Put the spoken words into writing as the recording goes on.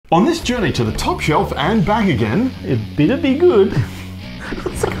On this journey to the top shelf and back again, It better be good.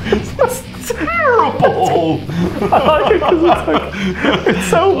 that's terrible. I like it because it's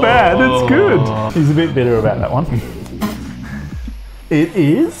so bad, it's good. He's a bit bitter about that one. It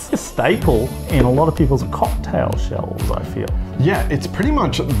is a staple in a lot of people's cocktail shelves, I feel. Yeah, it's pretty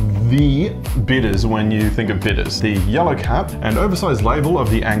much the bitters when you think of bitters. The yellow cap and oversized label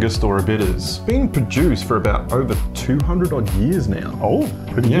of the Angostura Bitters. Been produced for about over 200 odd years now. Oh,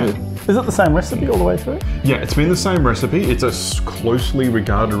 pretty good. Is it the same recipe all the way through? Yeah, it's been the same recipe. It's a closely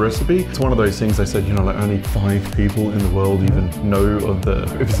regarded recipe. It's one of those things they said, you know, like only 5 people in the world even know of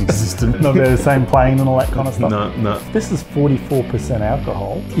its existence. Not they're the same plane and all that kind of stuff? No. This is 44%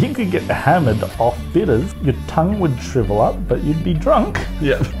 alcohol. You could get hammered off bitters. Your tongue would shrivel up, but you'd be drunk.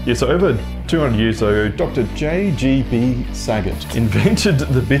 Yeah, so over 200 years ago, Dr. J.G.B. Saget invented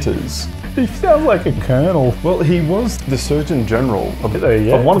the bitters. He sounds like a colonel. Well, he was the Surgeon General of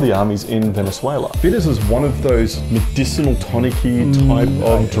one of the armies in Venezuela. Bitters is one of those medicinal tonic-y type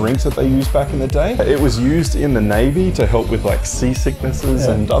of drinks that they used back in the day. It was used in the Navy to help with like seasicknesses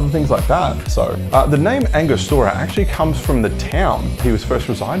and other things like that. So the name Angostura actually comes from the town he was first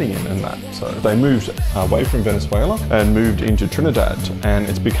residing in that. So they moved away from Venezuela and moved into Trinidad, and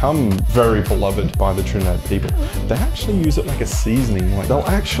it's become very beloved by the Trinidad people. They actually use it like a seasoning. Like they'll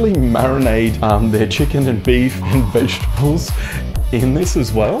actually marinate their chicken and beef and vegetables in this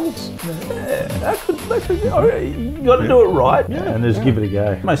as well. You got to do it right and just give it a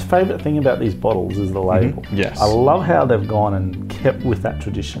go. Most favourite thing about these bottles is the label. Yes. I love how they've gone and kept with that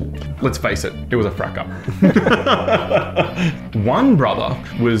tradition. Let's face it, it was a frack up. One brother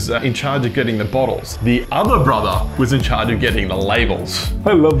was in charge of getting the bottles. The other brother was in charge of getting the labels.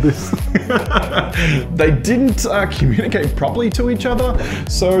 I love this. They didn't communicate properly to each other,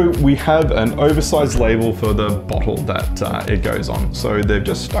 so we have an oversized label for the bottle that it goes on. So they've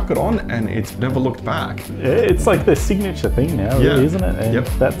just stuck it on and it's never looked back. Yeah, it's like their signature thing now, really, isn't it? And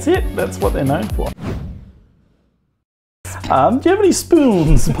that's it. That's what they're known for. Do you have any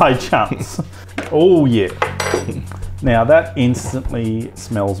spoons by chance? Oh yeah. Now that instantly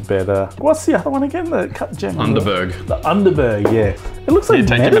smells better. What's the other one again? The cut gem. Underberg. The Underberg, yeah. It looks like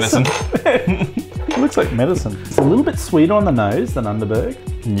medicine. medicine. It looks like medicine. It's a little bit sweeter on the nose than Underberg.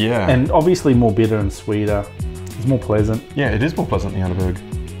 Yeah. And obviously more bitter and sweeter. It's more pleasant. Yeah, it is more pleasant than the Underberg.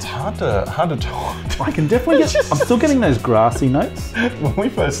 It's hard to talk. I can definitely get, I'm still getting those grassy notes. When we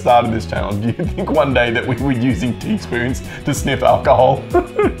first started this channel, do you think one day that we were using teaspoons to sniff alcohol?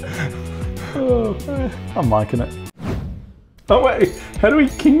 Oh, I'm liking it. Oh wait, how do we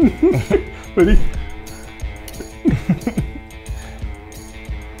king? Ready?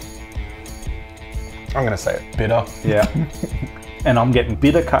 I'm gonna say it, bitter. Yeah. And I'm getting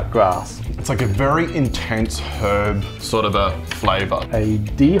bitter cut grass. It's like a very intense herb sort of a flavour. A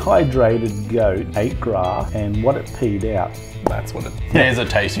dehydrated goat ate grass and what it peed out. That's what it is. There's a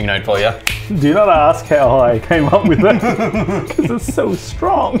tasting note for you. Do not ask how I came up with it, because it's so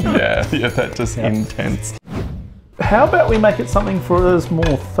strong. Yeah, that's just intense. How about we make it something for us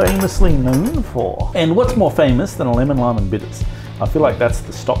more famously known for? And what's more famous than a lemon, lime and bitters? I feel like that's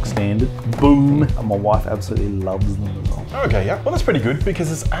the stock standard. Boom. And my wife absolutely loves them as well. Okay, yeah. Well, that's pretty good because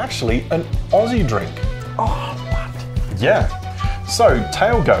it's actually an Aussie drink. Oh, what? Yeah. So,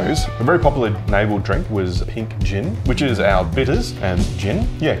 tail goes, a very popular naval drink was pink gin, which is our bitters and gin.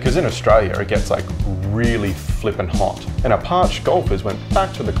 Yeah, because in Australia it gets like really flippin' hot. And our parched golfers went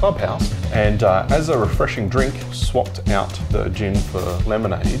back to the clubhouse and as a refreshing drink, swapped out the gin for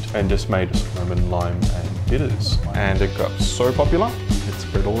lemonade and just made us lemon, lime and bitters. And it got so popular, it's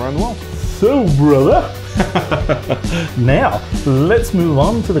spread all around the world. So, brother, now let's move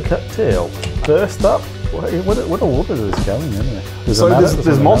on to the cocktail. First up, what order is this going in? So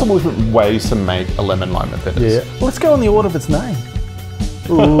there's multiple different ways to make a lemon, lime and bitters. Yeah. Let's go in the order of its name.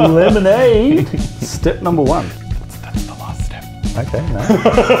 Lemonade. Step number 1. That's the last step. Okay, no.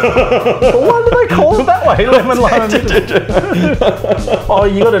 Why do they call it that way? Lemon, lime and bitters. Oh,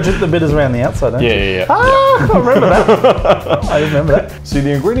 you got to drip the bitters around the outside, don't you? Yeah. I remember that. I remember that. So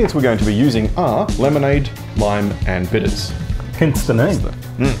the ingredients we're going to be using are lemonade, lime and bitters. Hence the name.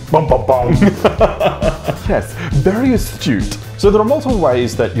 Bum, bum, bum. Yes, very astute. So there are multiple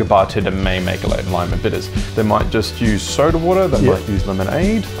ways that your bartender may make a lemon, lime and bitters. They might just use soda water, they might use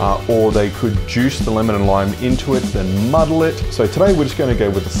lemonade, or they could juice the lemon and lime into it, then muddle it. So today we're just going to go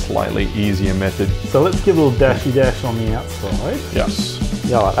with a slightly easier method. So let's give a little dashy dash on the outside. Yes.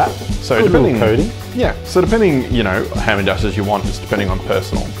 Yeah, like that. So good depending, coating. Yeah. So depending, you know, how many dashes you want, just depending on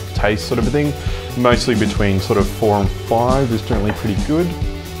personal taste, sort of a thing. Mostly between sort of 4 and 5 is generally pretty good.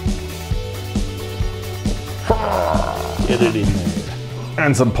 Get it in there.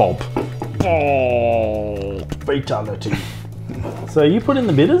 And some pulp. Oh, fatality. So you put in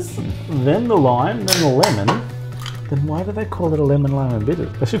the bitters, then the lime, then the lemon. Then why do they call it a lemon, lime and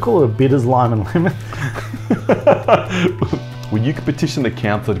bitters? They should call it a bitters, lime and lemon. Well, you could petition the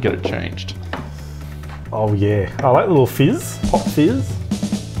council to get it changed. Oh yeah, I like the little fizz, hot fizz,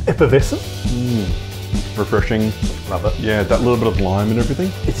 effervescent. Refreshing. Love it. Yeah, that little bit of lime and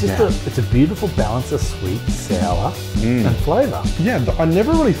everything. It's just it's a beautiful balance of sweet, sour, and flavour. Yeah, I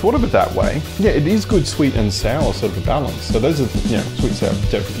never really thought of it that way. Yeah, it is good sweet and sour sort of a balance. So those are, sweet, sour,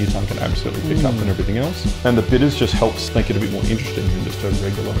 definitely your tongue can absolutely pick up and everything else. And the bitters just helps make it a bit more interesting than just a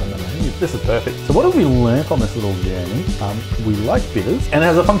regular lemonade. This is perfect. So what have we learnt on this little journey? We like bitters and it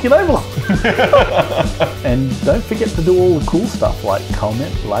has a funky label. And don't forget to do all the cool stuff like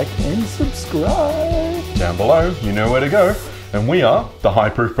comment, like, and subscribe. Down below, you know where to go. And we are the High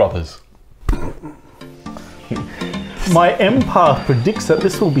Proof Brothers. My empire predicts that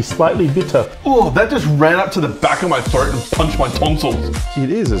this will be slightly bitter. Oh, that just ran up to the back of my throat and punched my tonsils. It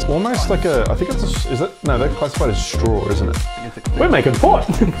is. It's almost like I think it's a, is it? No, they're classified as straw, isn't it? We're making port.